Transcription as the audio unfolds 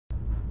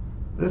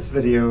This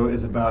video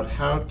is about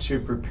how to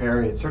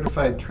prepare a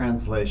certified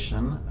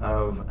translation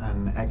of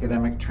an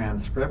academic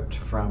transcript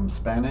from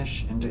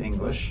Spanish into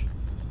English.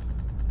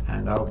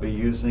 And I'll be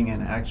using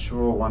an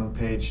actual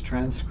one-page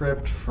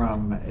transcript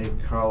from a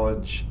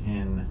college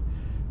in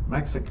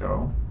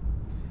Mexico.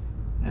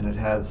 And it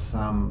has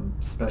some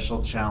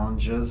special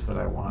challenges that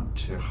I want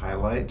to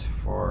highlight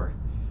for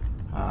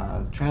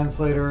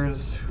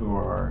translators who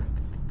are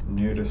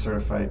new to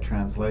certified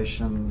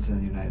translations in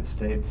the United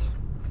States.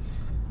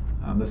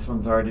 This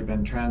one's already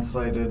been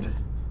translated,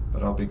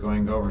 but I'll be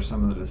going over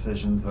some of the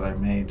decisions that I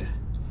made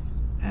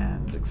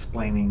and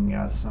explaining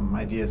some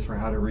ideas for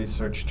how to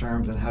research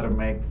terms and how to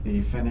make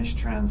the finished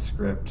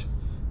transcript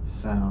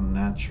sound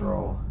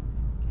natural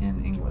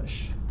in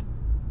English.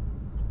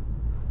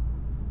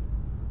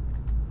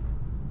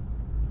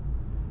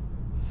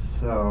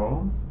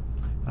 So,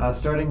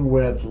 starting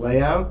with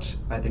layout,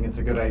 I think it's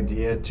a good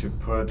idea to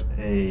put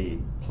a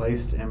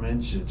placed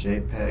image, a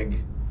JPEG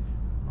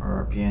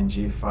or a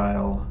PNG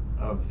file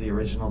of the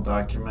original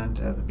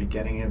document at the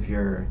beginning of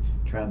your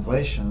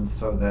translation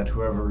so that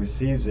whoever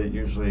receives it,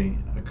 usually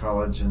a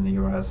college in the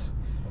US,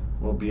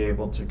 will be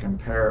able to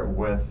compare it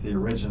with the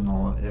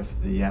original if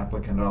the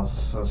applicant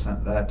also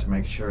sent that, to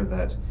make sure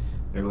that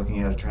they're looking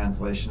at a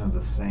translation of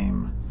the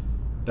same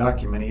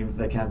document. Even if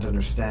they can't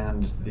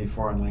understand the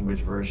foreign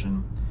language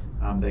version,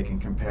 they can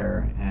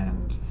compare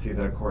and see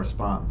that it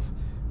corresponds.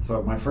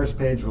 So my first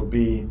page will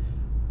be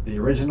the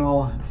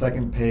original,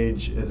 second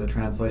page is a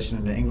translation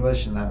into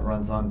English, and that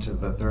runs on to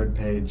the third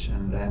page,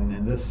 and then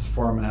in this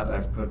format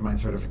I've put my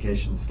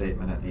certification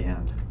statement at the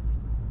end.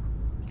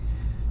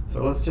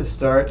 So let's just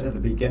start at the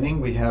beginning.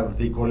 We have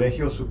the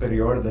Colegio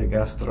Superior de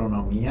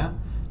Gastronomía,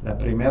 la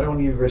primera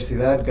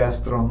universidad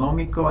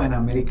gastronómico en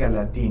América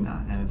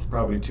Latina, and it's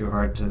probably too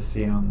hard to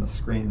see on the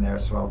screen there,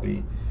 so I'll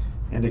be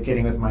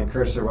indicating with my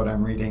cursor what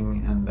I'm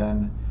reading and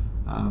then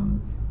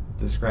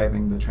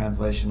describing the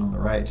translation on the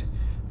right.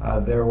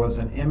 There was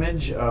an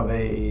image of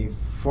a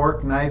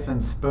fork, knife,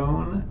 and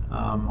spoon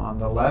on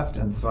the left,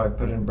 and so I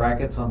put in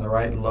brackets on the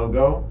right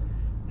logo.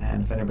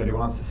 And if anybody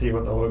wants to see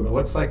what the logo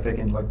looks like, they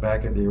can look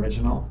back at the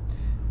original.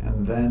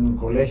 And then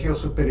Colegio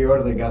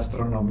Superior de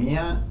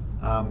Gastronomía.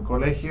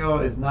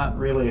 Colegio is not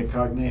really a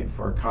cognate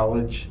for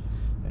college.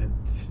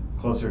 It's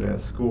closer to a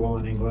school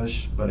in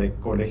English, but a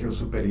Colegio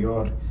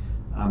Superior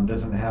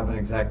doesn't have an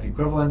exact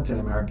equivalent in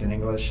American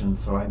English, and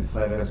so I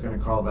decided I was going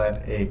to call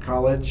that a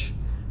college.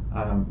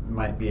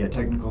 Might be a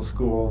technical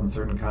school in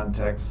certain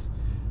contexts,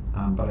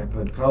 but I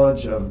put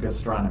College of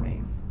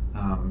Gastronomy.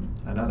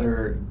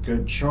 Another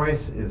good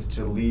choice is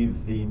to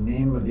leave the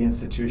name of the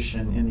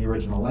institution in the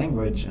original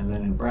language and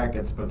then in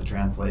brackets put the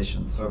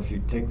translation. So if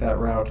you take that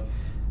route,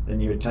 then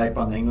you would type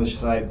on the English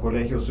side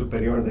Colegio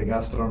Superior de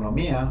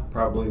Gastronomía,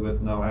 probably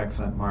with no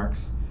accent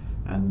marks,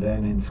 and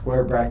then in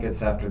square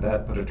brackets after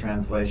that put a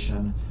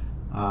translation,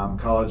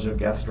 College of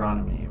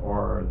Gastronomy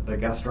or the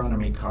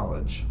Gastronomy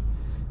College.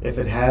 If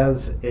it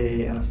has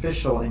an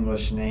official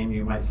English name,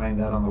 you might find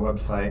that on the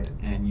website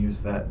and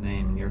use that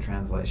name in your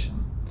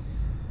translation.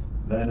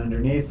 Then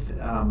underneath,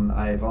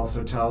 I've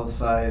also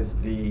italicized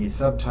the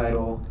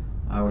subtitle,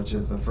 which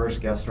is the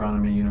first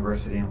gastronomy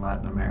university in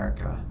Latin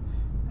America.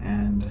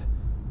 And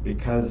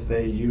because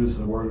they use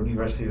the word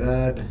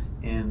universidad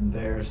in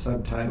their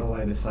subtitle,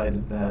 I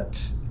decided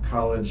that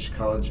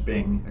college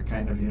being a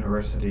kind of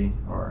university,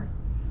 or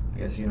I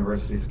guess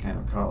university is a kind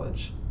of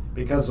college,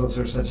 because those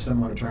are such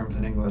similar terms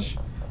in English,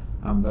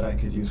 that I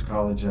could use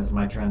college as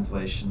my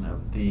translation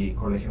of the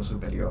Colegio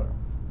Superior.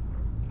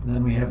 And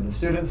then we have the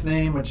student's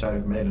name, which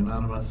I've made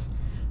anonymous.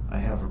 I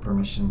have her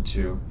permission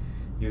to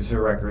use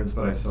her records,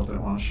 but I still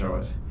didn't want to show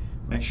it.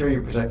 Make sure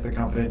you protect the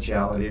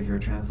confidentiality of your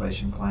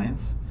translation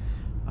clients.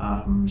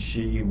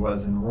 She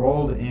was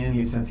enrolled in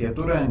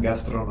Licenciatura en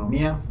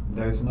Gastronomía.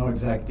 There's no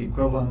exact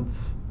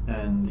equivalence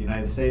in the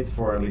United States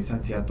for a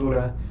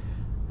Licenciatura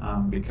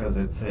because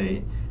it's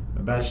a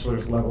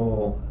bachelor's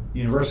level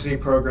university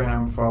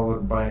program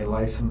followed by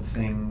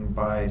licensing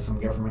by some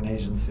government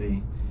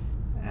agency,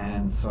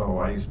 and so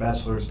I use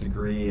bachelor's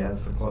degree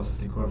as the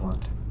closest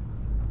equivalent.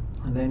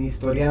 And then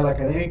historial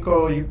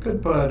académico, you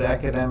could put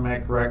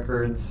academic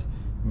records,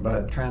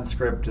 but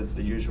transcript is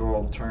the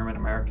usual term in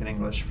American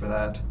English for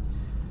that.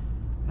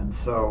 And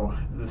so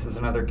this is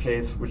another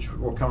case which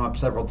will come up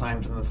several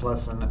times in this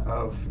lesson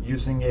of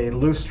using a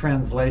loose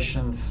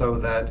translation so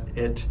that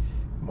it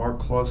more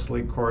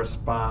closely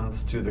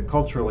corresponds to the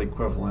cultural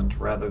equivalent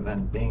rather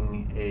than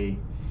being a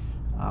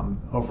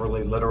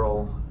overly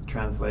literal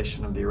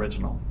translation of the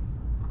original.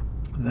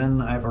 Then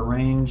I've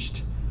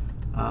arranged,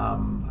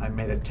 I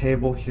made a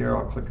table here.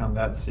 I'll click on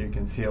that so you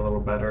can see a little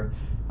better.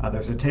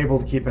 There's a table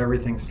to keep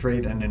everything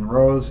straight and in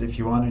rows. If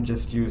you want to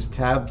just use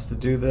tabs to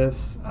do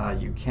this,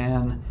 you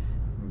can,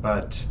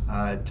 but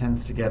it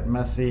tends to get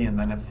messy, and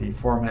then if the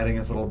formatting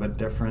is a little bit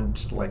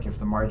different, like if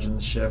the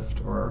margins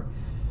shift or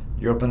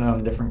you open it on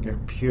a different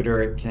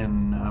computer, it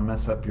can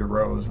mess up your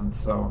rows. And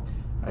so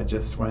I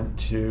just went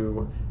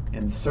to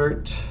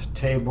Insert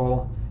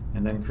Table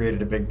and then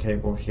created a big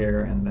table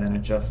here and then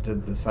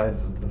adjusted the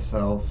sizes of the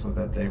cells so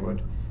that they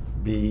would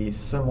be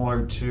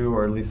similar to,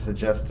 or at least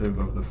suggestive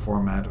of, the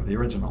format of the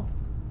original.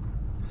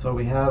 So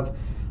we have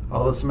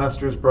all the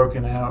semesters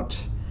broken out,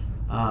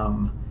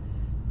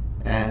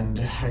 and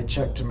I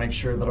checked to make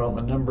sure that all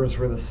the numbers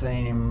were the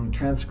same.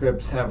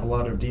 Transcripts have a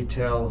lot of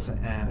details,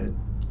 and it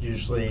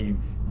usually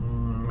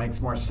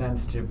makes more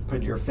sense to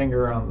put your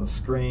finger on the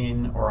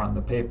screen or on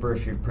the paper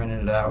if you've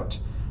printed it out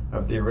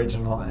of the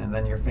original, and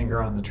then your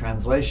finger on the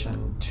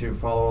translation to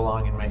follow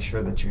along and make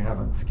sure that you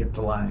haven't skipped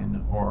a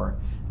line or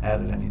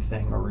added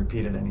anything or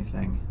repeated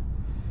anything.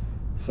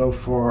 So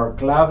for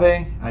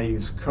clave, I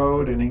use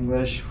code in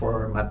English,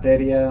 for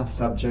materia,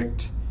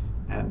 subject,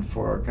 and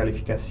for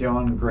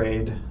calificación,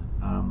 grade.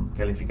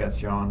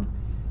 Calificación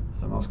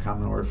is the most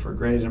common word for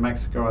grade in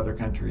Mexico. Other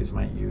countries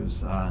might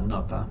use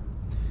nota.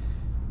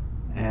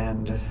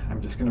 And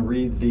I'm just going to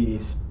read the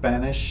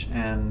Spanish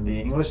and the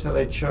English that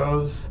I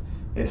chose.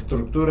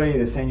 Estructura y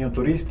diseño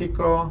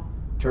turístico,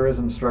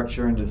 tourism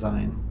structure and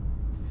design.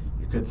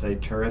 You could say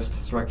tourist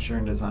structure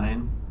and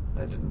design.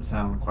 That didn't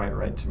sound quite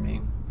right to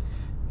me.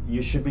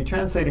 You should be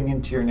translating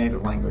into your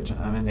native language.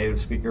 I'm a native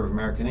speaker of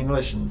American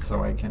English, and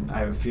so I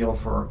have a feel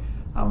for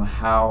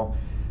how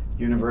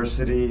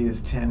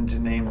universities tend to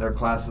name their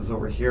classes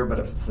over here. But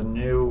if it's a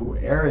new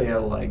area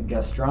like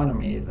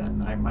gastronomy,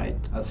 then I might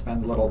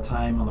spend a little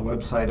time on the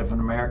website of an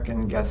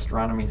American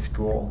gastronomy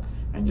school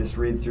and just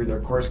read through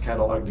their course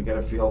catalog to get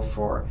a feel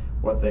for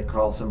what they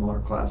call similar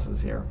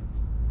classes here.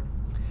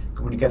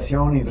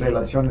 Comunicación y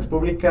relaciones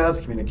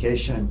públicas,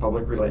 communication and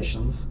public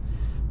relations.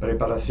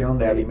 Preparación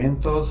de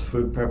alimentos,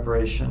 food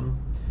preparation.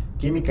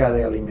 Química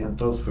de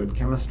alimentos, food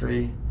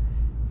chemistry.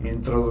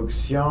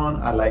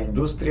 Introducción a la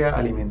industria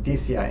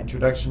alimenticia,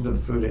 introduction to the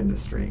food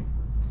industry.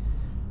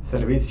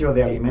 Servicio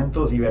de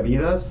alimentos y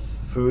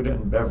bebidas, food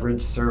and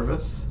beverage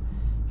service.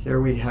 Here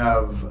we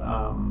have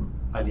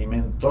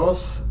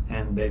alimentos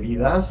and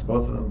bebidas,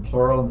 both of them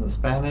plural in the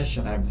Spanish,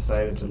 and I've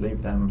decided to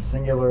leave them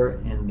singular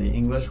in the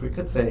English. We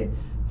could say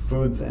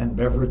foods and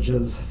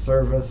beverages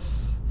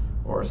service,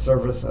 or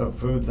service of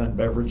foods and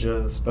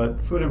beverages,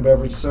 but food and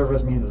beverage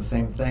service means the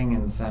same thing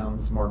and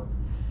sounds more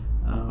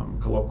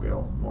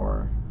colloquial,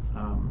 more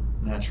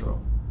natural.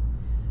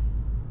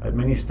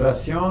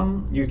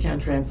 Administración, you can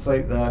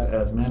translate that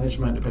as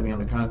management depending on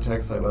the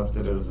context. I left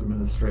it as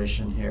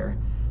administration here.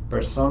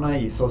 Persona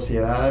y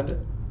sociedad,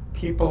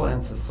 people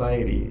and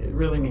society. It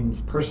really means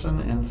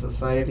person and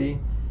society,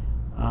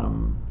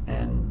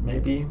 and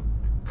maybe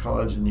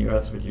college in the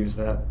US would use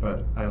that,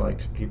 but I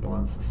liked people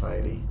and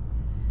society.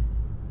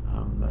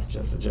 That's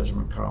just a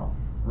judgment call.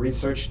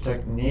 Research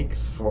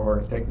techniques,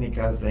 for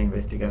técnicas de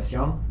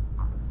investigación.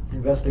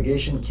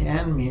 Investigation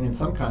can mean, in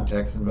some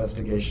contexts,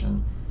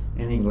 investigation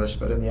in English,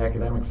 but in the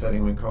academic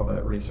setting we call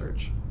that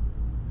research.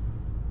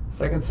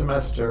 Second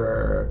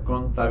semester,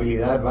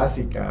 contabilidad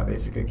básica,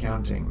 basic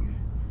accounting.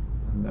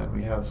 And then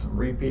we have some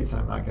repeats.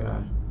 I'm not going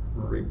to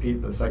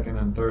repeat the second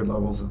and third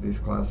levels of these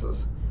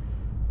classes.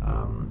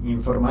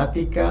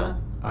 Informatica,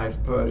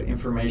 I've put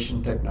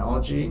information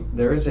technology.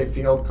 There is a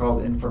field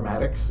called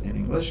informatics in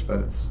English,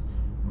 but it's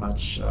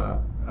much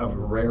of a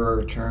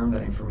rarer term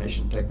than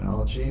information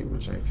technology,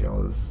 which I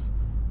feel is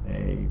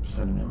a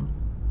synonym.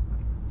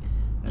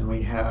 And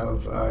we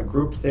have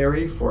group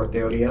theory for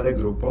teoría de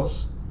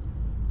grupos,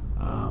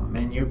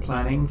 menu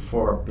planning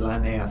for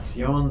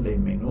planeación de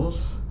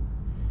menús,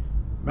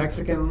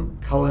 Mexican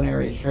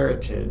culinary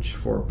heritage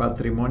for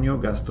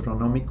patrimonio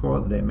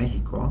gastronómico de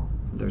México.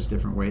 There's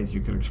different ways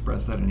you could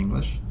express that in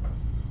English.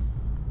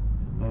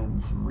 And then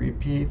some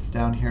repeats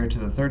down here to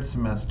the third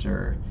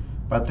semester.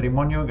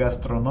 Patrimonio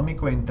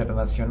Gastronómico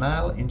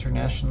Internacional,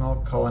 International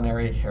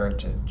Culinary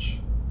Heritage.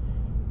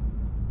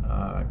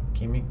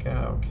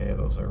 Química, okay,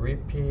 those are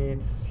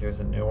repeats. Here's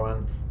a new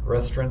one.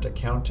 Restaurant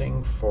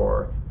Accounting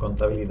for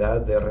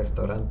Contabilidad de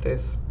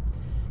Restaurantes.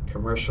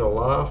 Commercial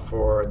Law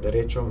for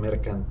Derecho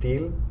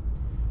Mercantil.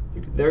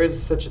 There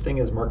is such a thing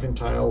as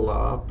mercantile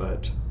law,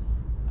 but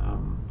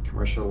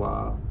commercial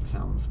law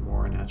sounds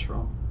more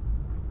natural.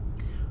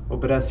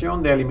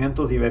 Operación de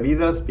alimentos y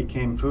bebidas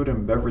became food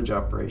and beverage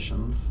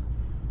operations.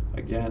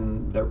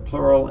 Again, they're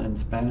plural in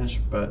Spanish,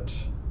 but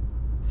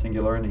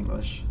singular in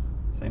English.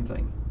 Same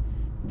thing.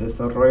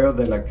 Desarrollo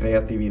de la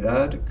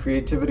creatividad,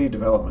 creativity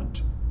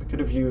development. We could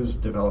have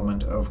used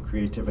development of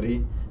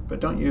creativity, but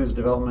don't use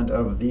development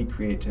of the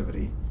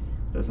creativity.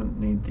 It doesn't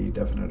need the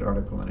definite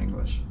article in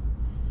English.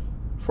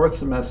 Fourth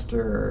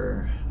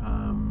semester,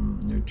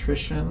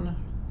 nutrition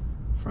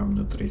from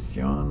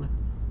nutrición,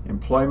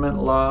 employment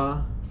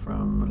law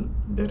from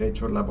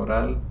derecho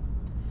laboral,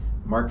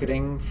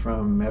 marketing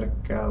from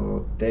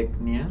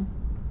mercadotecnia,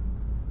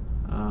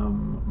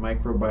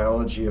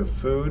 microbiology of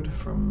food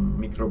from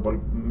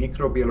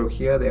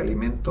microbiología de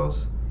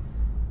alimentos,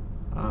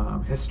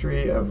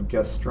 history of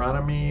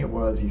gastronomy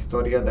was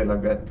historia de la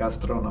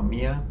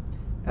gastronomía,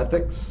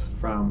 ethics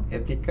from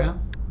ética,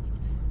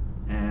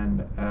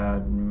 and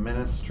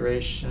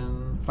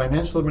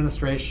financial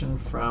administration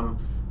from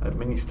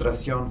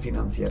administración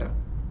financiera.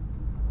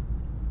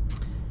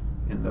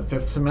 In the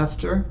fifth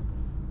semester,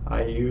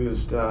 I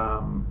used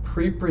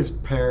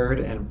pre-prepared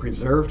and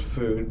preserved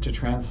food to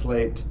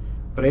translate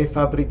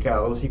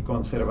prefabricados y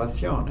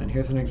conservación. And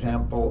here's an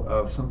example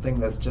of something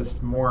that's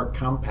just more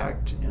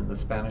compact in the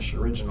Spanish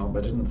original,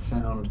 but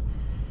didn't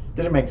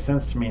make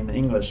sense to me in the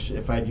English.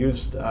 If I'd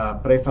used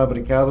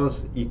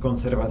prefabricados y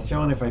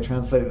conservación, if I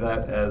translated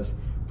that as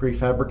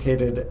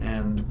prefabricated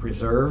and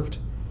preserved,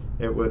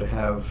 it would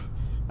have,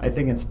 I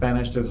think in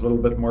Spanish there's a little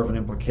bit more of an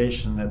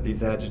implication that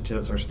these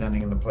adjectives are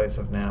standing in the place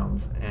of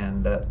nouns,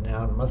 and that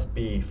noun must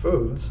be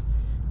foods.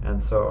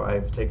 And so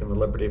I've taken the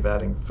liberty of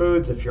adding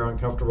foods. If you're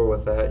uncomfortable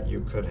with that, you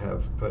could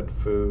have put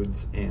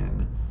foods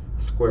in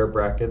square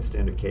brackets to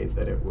indicate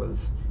that it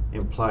was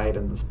implied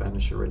in the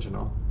Spanish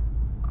original.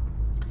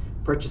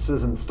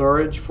 Purchases and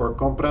storage for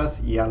compras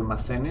y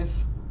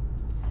almacenes.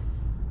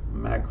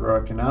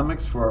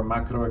 Macroeconomics for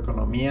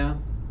macroeconomía.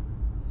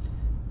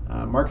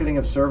 Marketing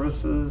of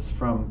services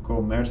from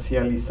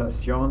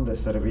comercialización de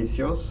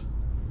servicios.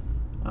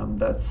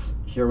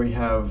 Here we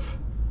have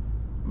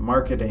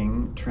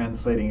marketing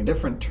translating a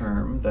different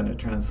term than it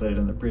translated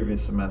in the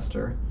previous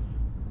semester.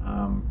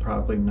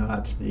 Probably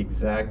not the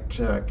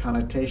exact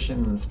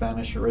connotation in the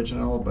Spanish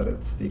original, but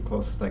it's the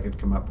closest I could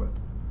come up with.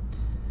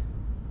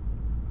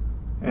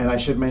 And I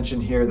should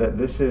mention here that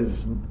this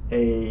is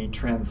a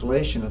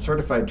translation, a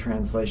certified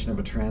translation of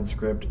a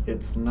transcript.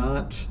 It's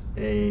not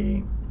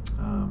a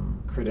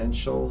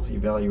credentials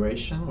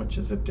evaluation, which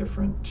is a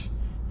different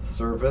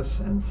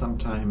service, and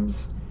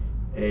sometimes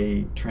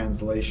a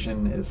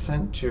translation is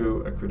sent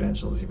to a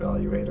credentials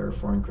evaluator,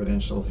 foreign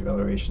credentials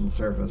evaluation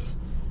service,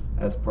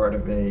 as part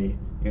of a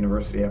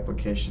university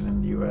application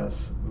in the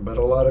US. But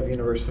a lot of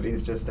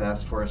universities just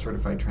ask for a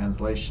certified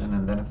translation,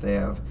 and then if they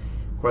have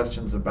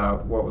questions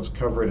about what was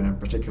covered in a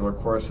particular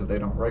course that they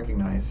don't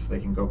recognize, they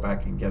can go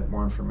back and get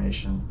more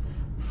information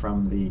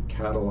from the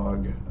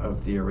catalog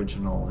of the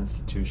original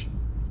institution.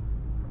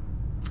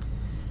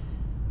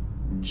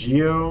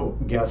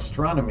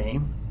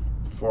 Geogastronomy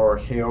for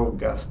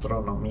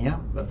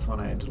geogastronomía. That's one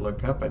I had to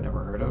look up, I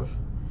never heard of,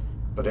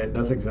 but it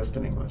does exist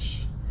in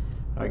English.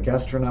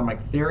 Gastronomic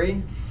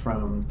theory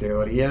from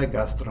Teoría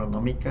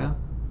Gastronómica.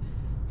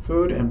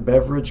 Food and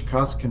beverage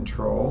cost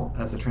control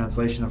as a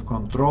translation of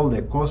control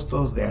de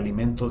costos de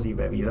alimentos y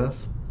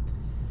bebidas.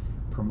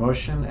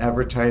 Promotion,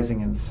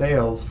 advertising, and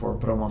sales for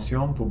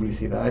promoción,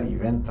 publicidad y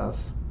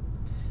ventas.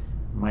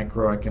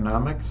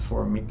 Microeconomics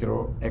for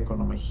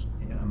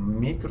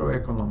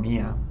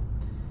microeconomía.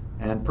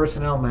 And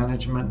personnel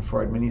management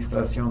for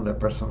administración de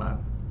personal.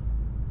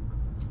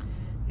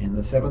 In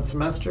the 7th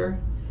semester,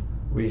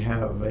 we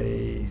have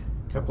a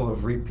couple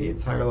of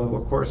repeats, higher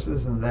level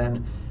courses, and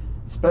then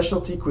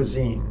specialty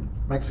cuisine,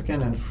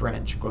 Mexican and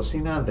French,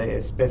 cocina de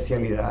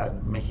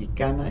especialidad,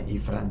 mexicana y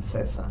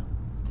francesa.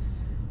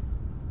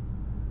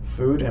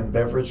 Food and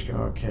beverage,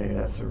 okay,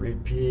 that's a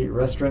repeat.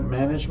 Restaurant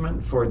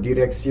management for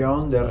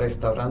dirección de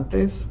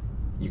restaurantes.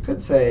 You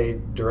could say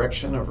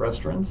direction of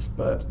restaurants,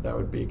 but that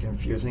would be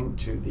confusing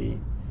to the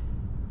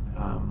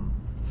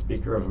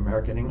speaker of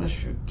American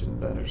English who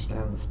didn't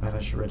understand the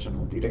Spanish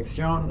original.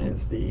 Dirección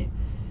is the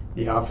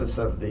office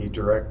of the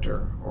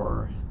director,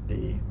 or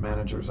the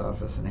manager's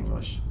office in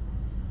English.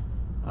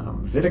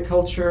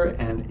 Viticulture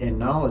and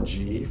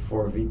enology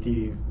for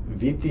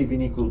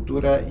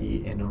vitivinicultura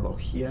y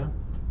enología.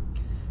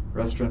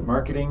 Restaurant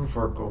marketing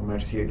for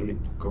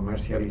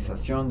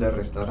comercialización de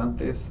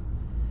restaurantes.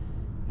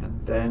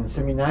 And then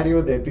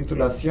seminario de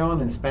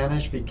titulación in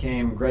Spanish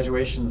became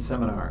graduation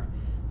seminar.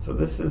 So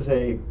this is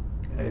a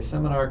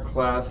seminar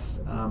class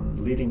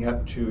leading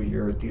up to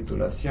your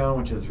titulación,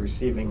 which is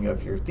receiving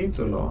of your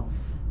título,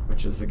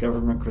 which is the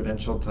government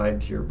credential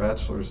tied to your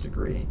bachelor's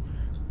degree.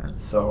 And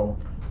so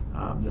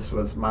this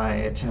was my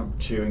attempt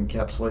to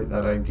encapsulate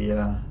that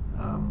idea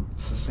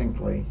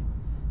succinctly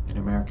in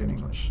American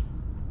English.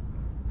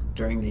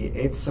 During the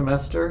 8th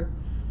semester,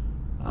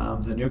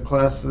 the new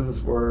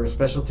classes were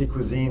specialty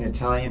cuisine,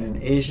 Italian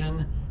and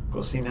Asian,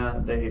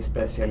 cocina de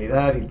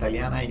especialidad,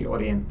 italiana y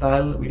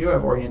oriental. We do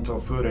have oriental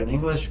food in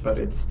English, but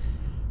it's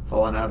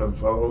fallen out of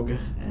vogue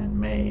and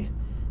may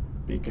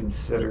be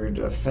considered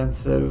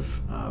offensive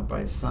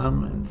by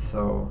some, and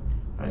so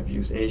I've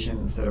used Asian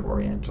instead of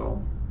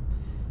oriental.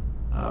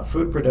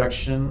 Food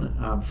production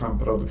from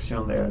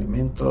producción de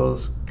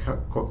alimentos,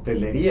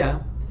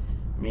 coctelería,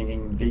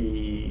 meaning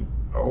the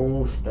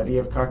study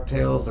of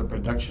cocktails, the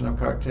production of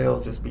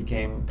cocktails just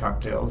became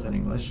cocktails in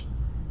English.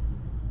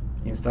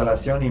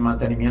 Instalación y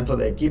mantenimiento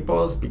de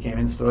equipos became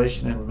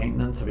installation and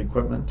maintenance of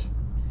equipment.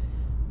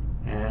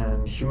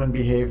 And human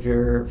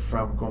behavior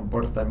from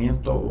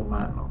comportamiento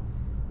humano.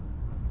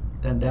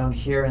 Then down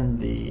here in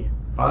the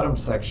bottom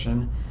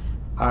section,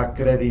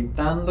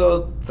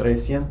 acreditando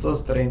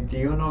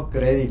 331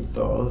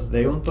 créditos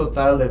de un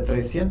total de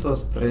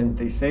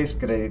 336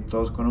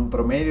 créditos con un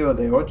promedio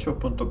de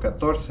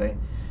 8.14,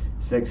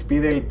 se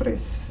expide el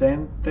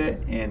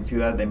presente en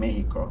Ciudad de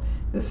México.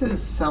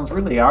 This sounds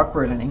really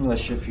awkward in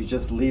English if you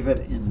just leave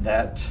it in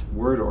that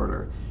word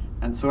order.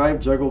 And so I've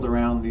juggled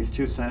around these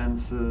two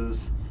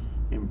sentences,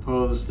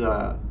 imposed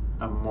a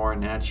more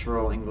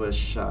natural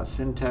English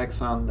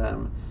syntax on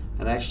them,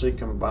 and actually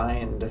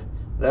combined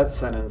that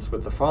sentence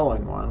with the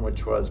following one,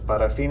 which was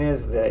para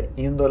fines de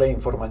índole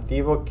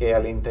informativo que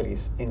al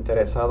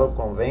interesado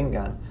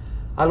convengan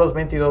a los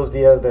 22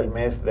 días del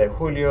mes de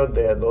julio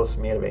de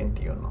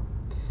 2021.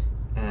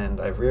 And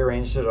I've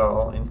rearranged it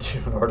all into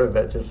an order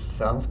that just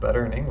sounds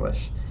better in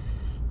English.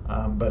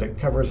 But it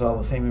covers all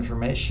the same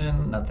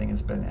information, nothing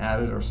has been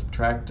added or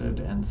subtracted,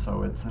 and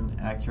so it's an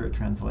accurate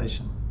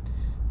translation,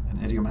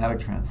 an idiomatic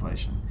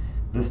translation.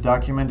 This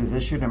document is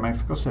issued in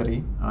Mexico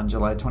City on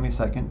July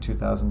 22nd,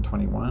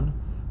 2021,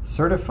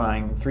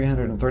 certifying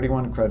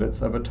 331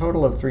 credits of a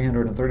total of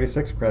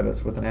 336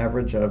 credits with an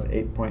average of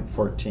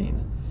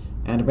 8.14,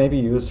 and may be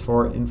used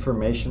for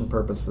information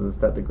purposes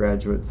that the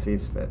graduate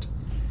sees fit.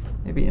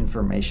 Maybe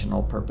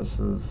informational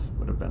purposes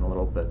would have been a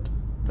little bit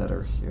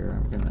better here.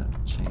 I'm going to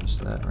change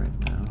that right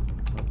now.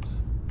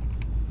 Whoops.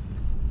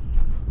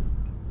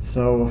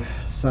 So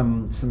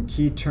some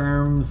key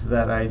terms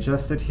that I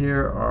adjusted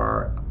here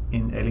are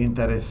in el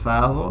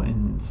interesado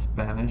in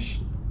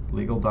Spanish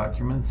legal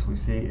documents. We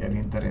see el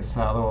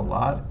interesado a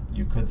lot.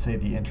 You could say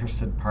the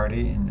interested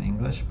party in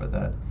English, but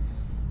that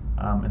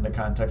in the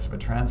context of a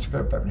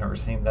transcript, I've never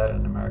seen that in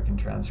an American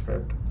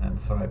transcript, and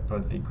so I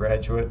put the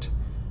graduate.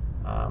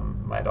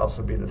 Might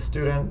also be the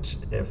student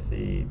if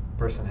the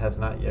person has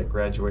not yet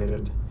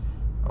graduated,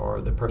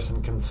 or the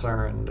person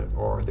concerned,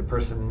 or the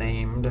person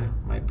named,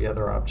 might be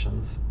other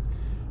options.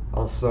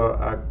 Also,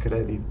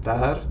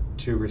 acreditar,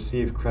 to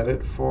receive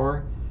credit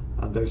for.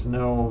 There's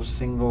no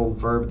single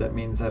verb that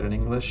means that in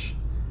English,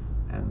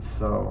 and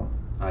so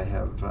I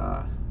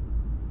have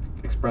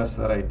expressed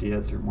that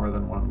idea through more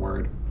than one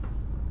word.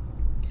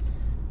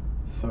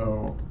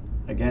 So,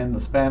 again,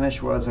 the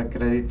Spanish was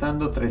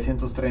acreditando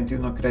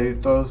 331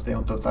 créditos de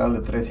un total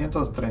de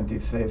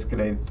 336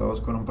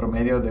 créditos con un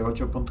promedio de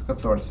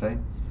 8.14,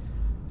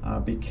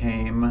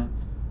 became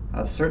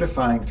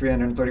certifying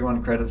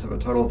 331 credits of a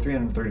total of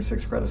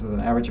 336 credits with an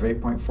average of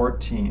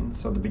 8.14.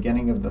 So the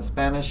beginning of the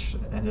Spanish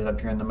ended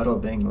up here in the middle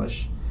of the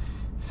English.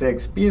 Se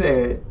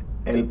expide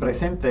el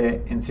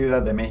presente en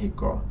Ciudad de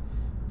México.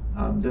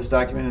 This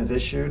document is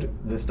issued,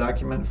 this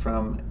document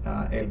from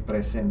el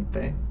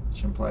presente,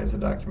 which implies a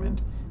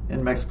document,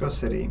 in Mexico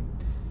City,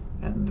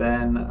 and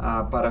then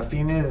para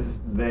fines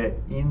de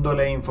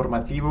índole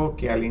informativo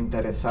que al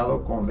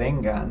interesado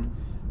convengan,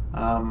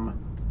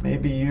 may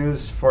be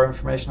used for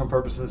informational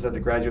purposes that the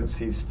graduate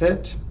sees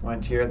fit.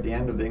 Went here at the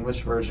end of the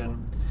English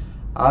version.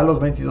 A los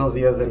 22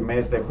 días del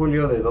mes de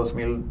julio de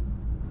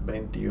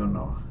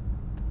 2021.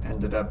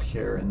 Ended up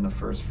here in the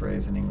first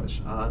phrase in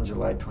English, on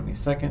July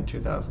 22nd,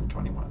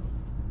 2021.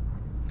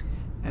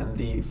 And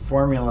the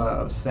formula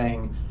of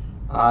saying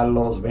a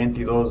los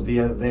 22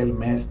 días del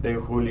mes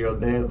de julio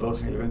de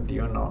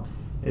 2021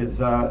 is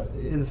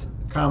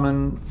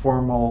common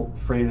formal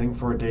phrasing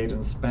for a date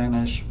in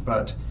Spanish,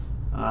 but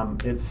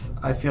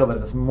I feel that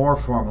it's more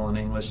formal in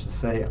English to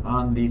say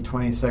on the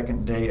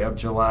 22nd day of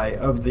July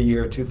of the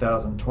year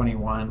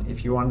 2021.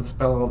 If you want to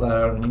spell all that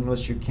out in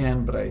English, you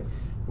can, but I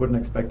wouldn't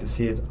expect to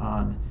see it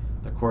on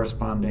the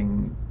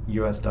corresponding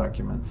US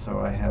document, so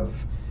I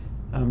have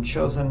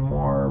chosen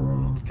more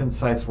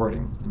concise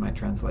wording in my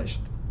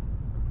translation.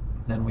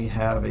 Then we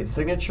have a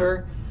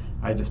signature.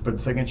 I just put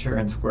signature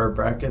in square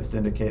brackets to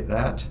indicate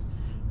that.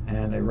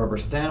 And a rubber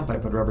stamp. I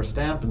put rubber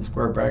stamp in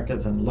square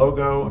brackets, and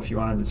logo. If you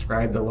want to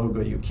describe the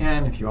logo, you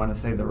can. If you want to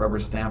say the rubber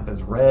stamp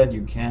is red,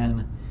 you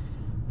can.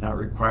 Not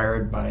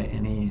required by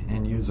any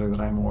end user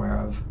that I'm aware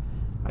of.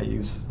 I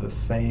use the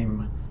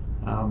same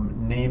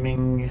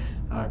naming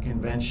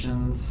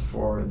conventions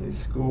for the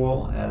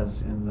school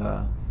as in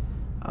the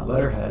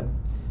letterhead.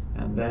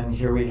 And then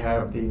here we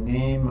have the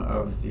name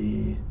of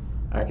the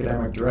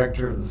academic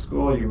director of the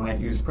school. You might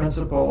use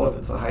principal if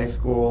it's a high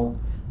school.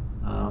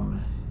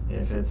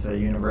 If it's a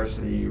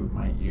university, you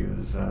might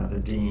use the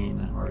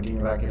dean or dean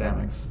of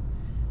academics.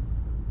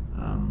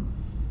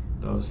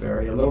 Those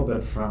vary a little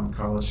bit from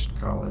college to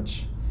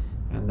college.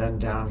 And then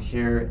down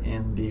here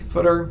in the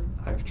footer,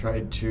 I've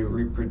tried to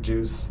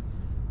reproduce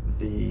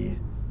the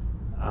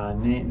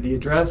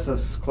address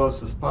as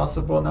close as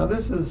possible. Now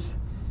this is,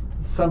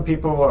 some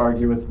people will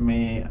argue with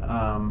me.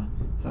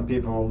 Some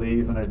people will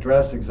leave an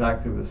address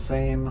exactly the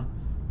same.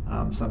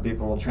 Some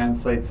people will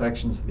translate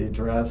sections of the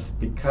address.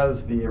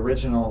 Because the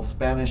original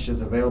Spanish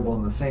is available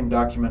in the same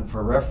document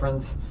for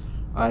reference,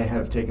 I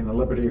have taken the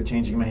liberty of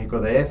changing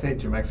Mexico DF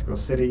to Mexico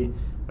City,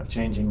 of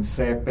changing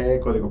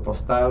CP, Código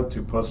Postal,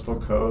 to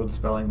postal code,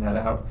 spelling that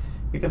out,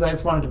 because I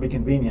just wanted to be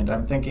convenient.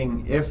 I'm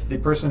thinking if the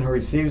person who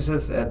receives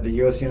this at the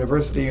U.S.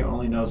 university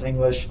only knows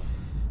English,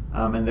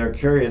 and they're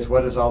curious,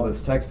 what is all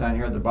this text down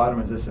here at the bottom?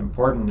 Is this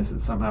important? Is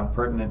it somehow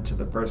pertinent to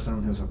the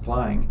person who's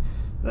applying?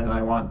 Then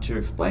I want to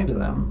explain to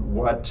them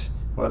what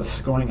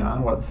is going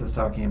on, what this is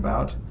talking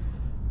about.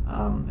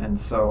 And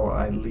so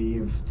I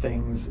leave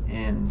things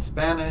in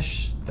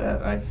Spanish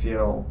that I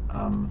feel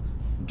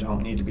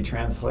don't need to be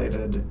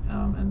translated,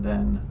 and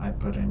then I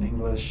put in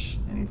English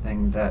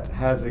anything that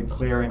has a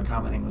clear and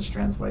common English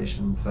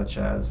translation, such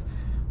as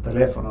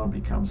teléfono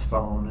becomes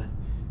phone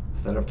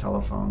instead of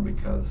telephone,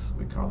 because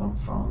we call them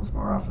phones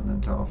more often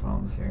than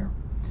telephones here.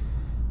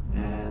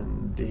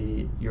 and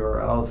the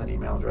URLs and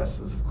email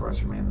addresses, of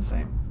course, remain the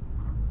same.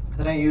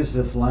 Then I use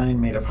this line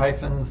made of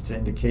hyphens to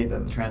indicate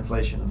that the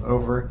translation is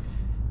over.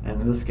 And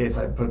in this case,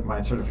 I put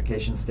my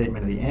certification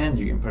statement at the end.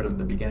 You can put it at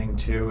the beginning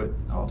too. It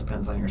all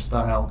depends on your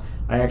style.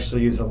 I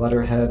actually use a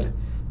letterhead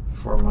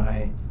for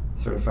my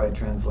certified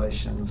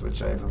translations,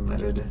 which I've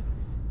omitted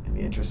in the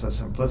interest of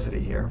simplicity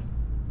here.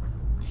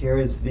 Here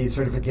is the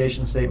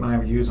certification statement I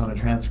would use on a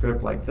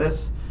transcript like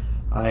this.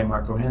 I,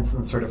 Marco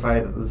Hansen, certify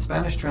that the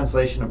Spanish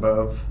translation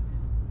above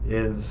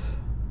is,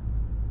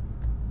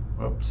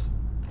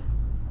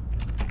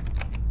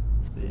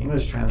 the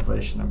English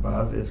translation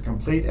above is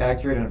complete,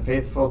 accurate, and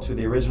faithful to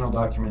the original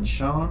document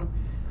shown,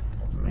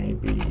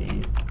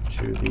 maybe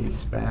to the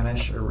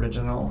Spanish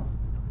original,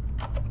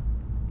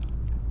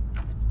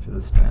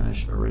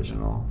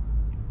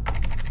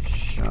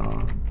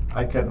 shown.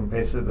 I cut and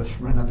pasted this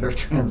from another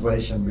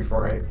translation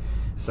before I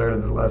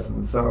started the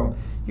lesson. So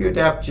you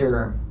adapt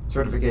your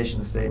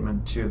certification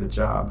statement to the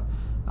job.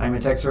 I'm a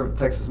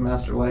Texas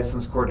Master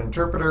License Court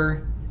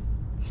Interpreter.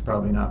 It's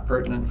probably not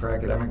pertinent for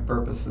academic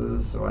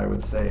purposes, so I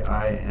would say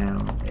I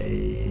am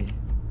an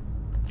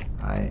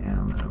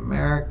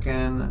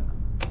American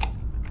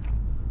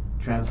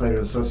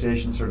Translators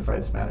Association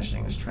Certified Spanish and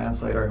English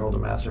Translator. I hold a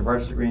Master of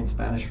Arts degree in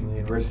Spanish from the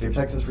University of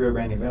Texas, Rio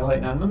Grande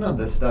Valley. Now, none of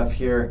this stuff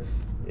here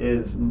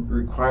is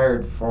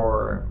required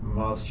for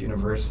most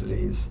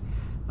universities,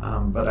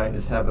 but I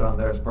just have it on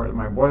there as part of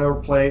my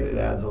boilerplate. It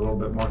adds a little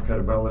bit more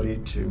credibility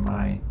to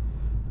my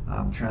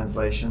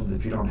translations.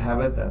 If you don't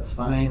have it, that's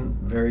fine.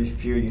 Very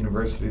few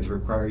universities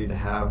require you to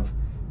have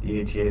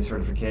the ATA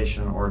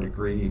certification or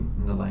degree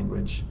in the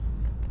language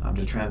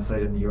to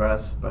translate in the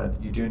US, but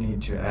you do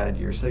need to add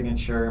your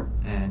signature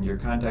and your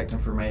contact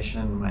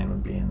information. Mine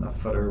would be in the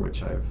footer,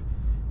 which I've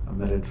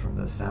omitted from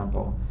this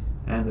sample,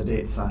 and the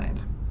date signed.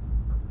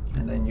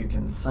 And then you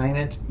can sign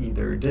it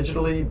either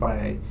digitally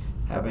by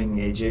having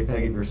a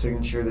JPEG of your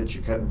signature that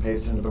you cut and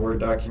paste into the Word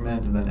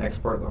document and then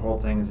export the whole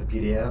thing as a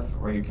PDF,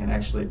 or you can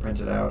actually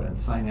print it out and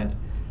sign it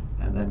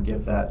and then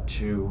give that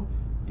to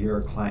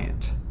your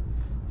client.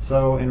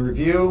 So in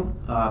review,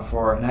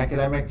 for an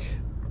academic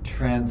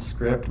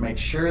transcript, make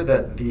sure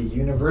that the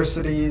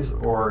universities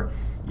or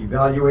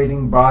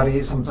evaluating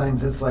bodies,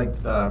 sometimes it's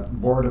like the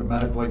Board of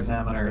Medical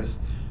Examiners,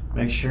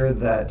 make sure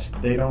that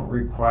they don't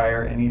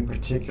require any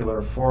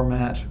particular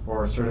format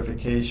or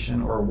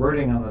certification or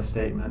wording on the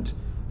statement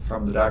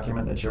from the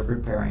document that you're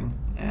preparing.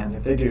 And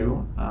if they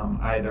do,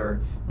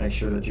 either make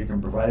sure that you can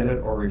provide it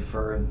or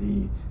refer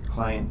the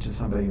client to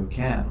somebody who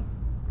can.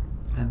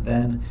 And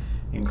then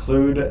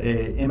include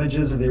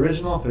images of the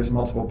original. If there's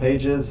multiple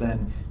pages,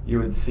 then you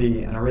would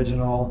see an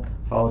original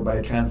followed by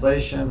a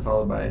translation,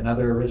 followed by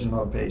another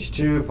original of page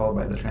 2, followed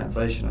by the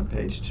translation of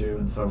page 2,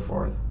 and so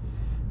forth.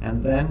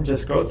 And then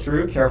just go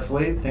through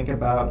carefully, think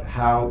about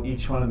how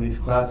each one of these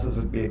classes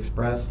would be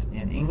expressed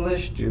in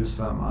English, do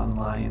some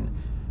online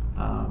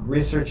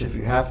research if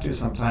you have to.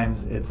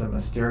 Sometimes it's a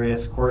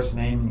mysterious course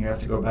name and you have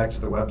to go back to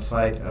the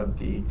website of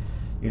the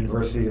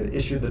university that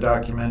issued the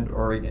document,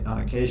 or on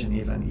occasion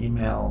even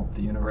email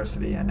the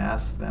university and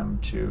ask them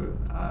to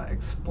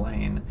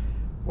explain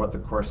what the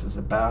course is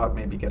about,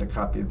 maybe get a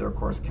copy of their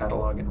course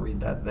catalog and read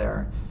that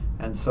there.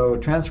 And so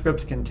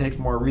transcripts can take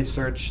more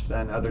research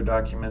than other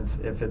documents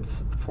if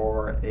it's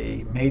for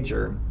a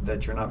major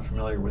that you're not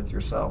familiar with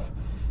yourself.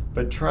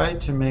 But try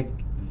to make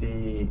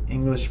the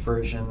English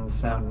version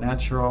sound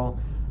natural,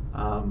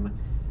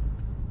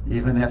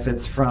 even if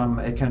it's from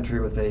a country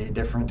with a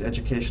different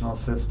educational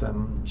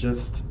system,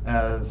 just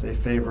as a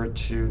favor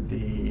to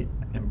the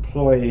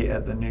employee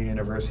at the new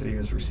university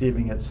who's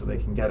receiving it, so they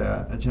can get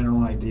a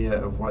general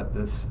idea of what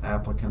this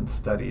applicant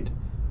studied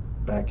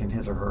back in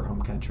his or her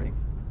home country.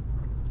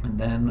 And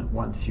then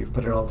once you've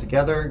put it all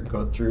together,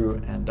 go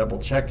through and double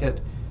check it,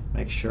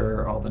 make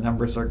sure all the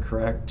numbers are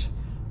correct,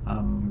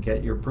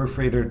 get your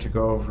proofreader to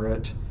go over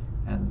it,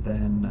 and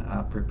then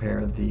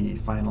prepare the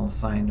final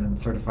signed and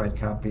certified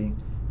copy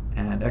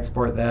and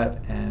export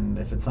that. And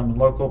if it's someone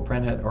local,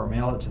 print it or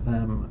mail it to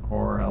them,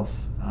 or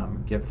else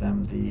give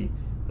them the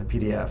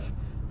PDF.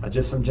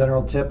 Just some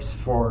general tips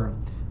for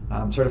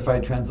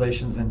certified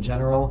translations in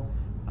general.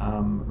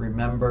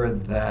 Remember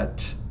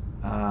that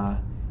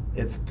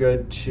it's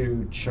good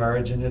to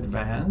charge in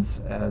advance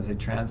as a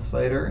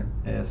translator,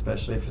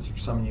 especially if it's for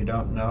someone you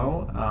don't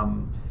know.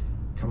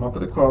 Come up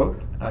with a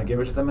quote, give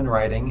it to them in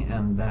writing,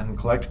 and then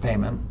collect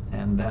payment,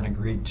 and then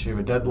agree to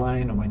a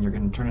deadline when you're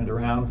going to turn it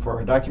around. For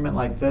a document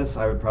like this,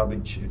 I would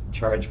probably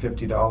charge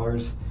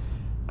 $50.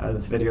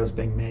 This video is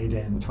being made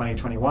in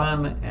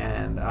 2021,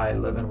 and I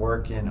live and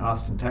work in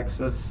Austin,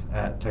 Texas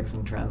at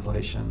Texan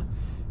Translation,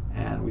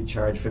 and we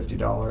charge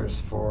 $50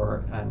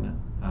 for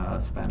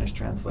a Spanish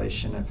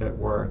translation. If it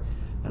were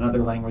another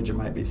language, it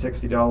might be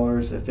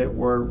 $60. If it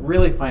were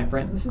really fine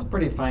print, this is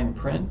pretty fine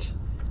print,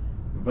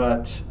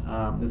 but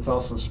it's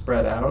also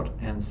spread out,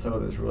 and so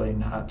there's really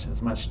not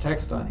as much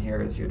text on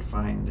here as you'd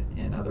find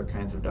in other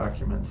kinds of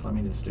documents. Let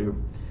me just do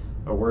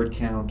a word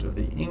count of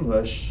the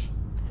English.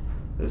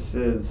 This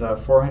is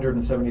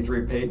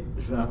 473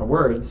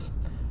 words.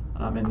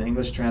 in the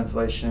English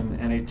translation,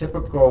 and a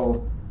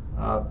typical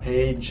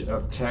page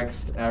of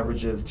text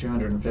averages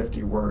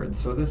 250 words.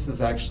 So this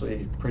is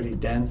actually pretty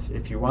dense.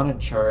 If you want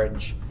to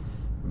charge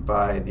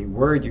by the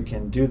word, you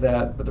can do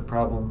that, but the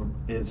problem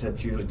is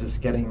if you're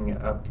just getting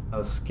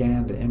a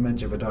scanned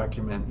image of a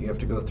document, you have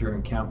to go through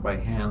and count by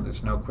hand.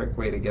 There's no quick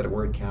way to get a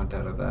word count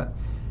out of that,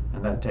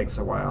 and that takes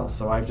a while.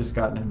 So I've just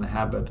gotten in the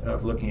habit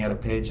of looking at a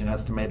page and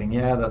estimating,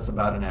 yeah, that's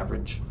about an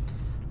average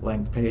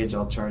length page.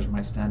 I'll charge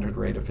my standard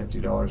rate of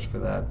 $50 for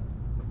that.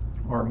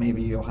 Or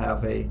maybe you'll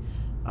have a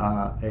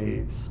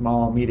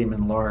small, medium,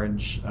 and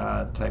large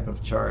type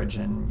of charge,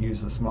 and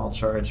use a small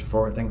charge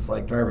for things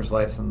like driver's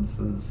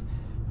licenses,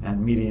 and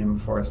medium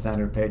for a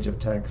standard page of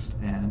text,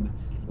 and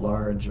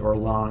large or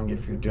long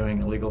if you're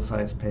doing a legal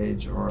size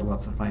page or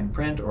lots of fine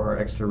print or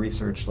extra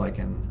research like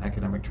an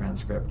academic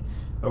transcript.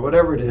 But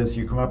whatever it is,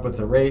 you come up with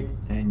the rate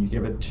and you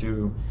give it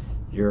to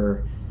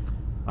your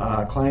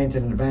client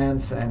in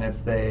advance, and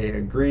if they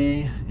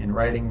agree in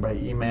writing by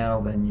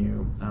email, then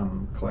you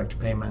collect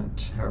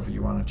payment however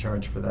you want to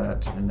charge for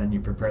that, and then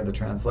you prepare the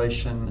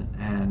translation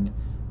and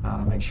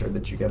make sure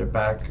that you get it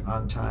back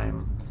on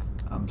time,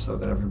 so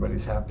that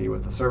everybody's happy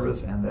with the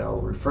service, and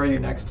they'll refer you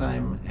next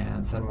time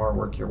and send more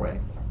work your way.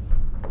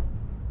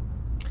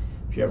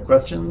 If you have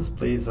questions,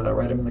 please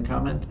write them in the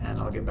comment, and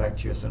I'll get back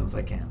to you as soon as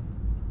I can.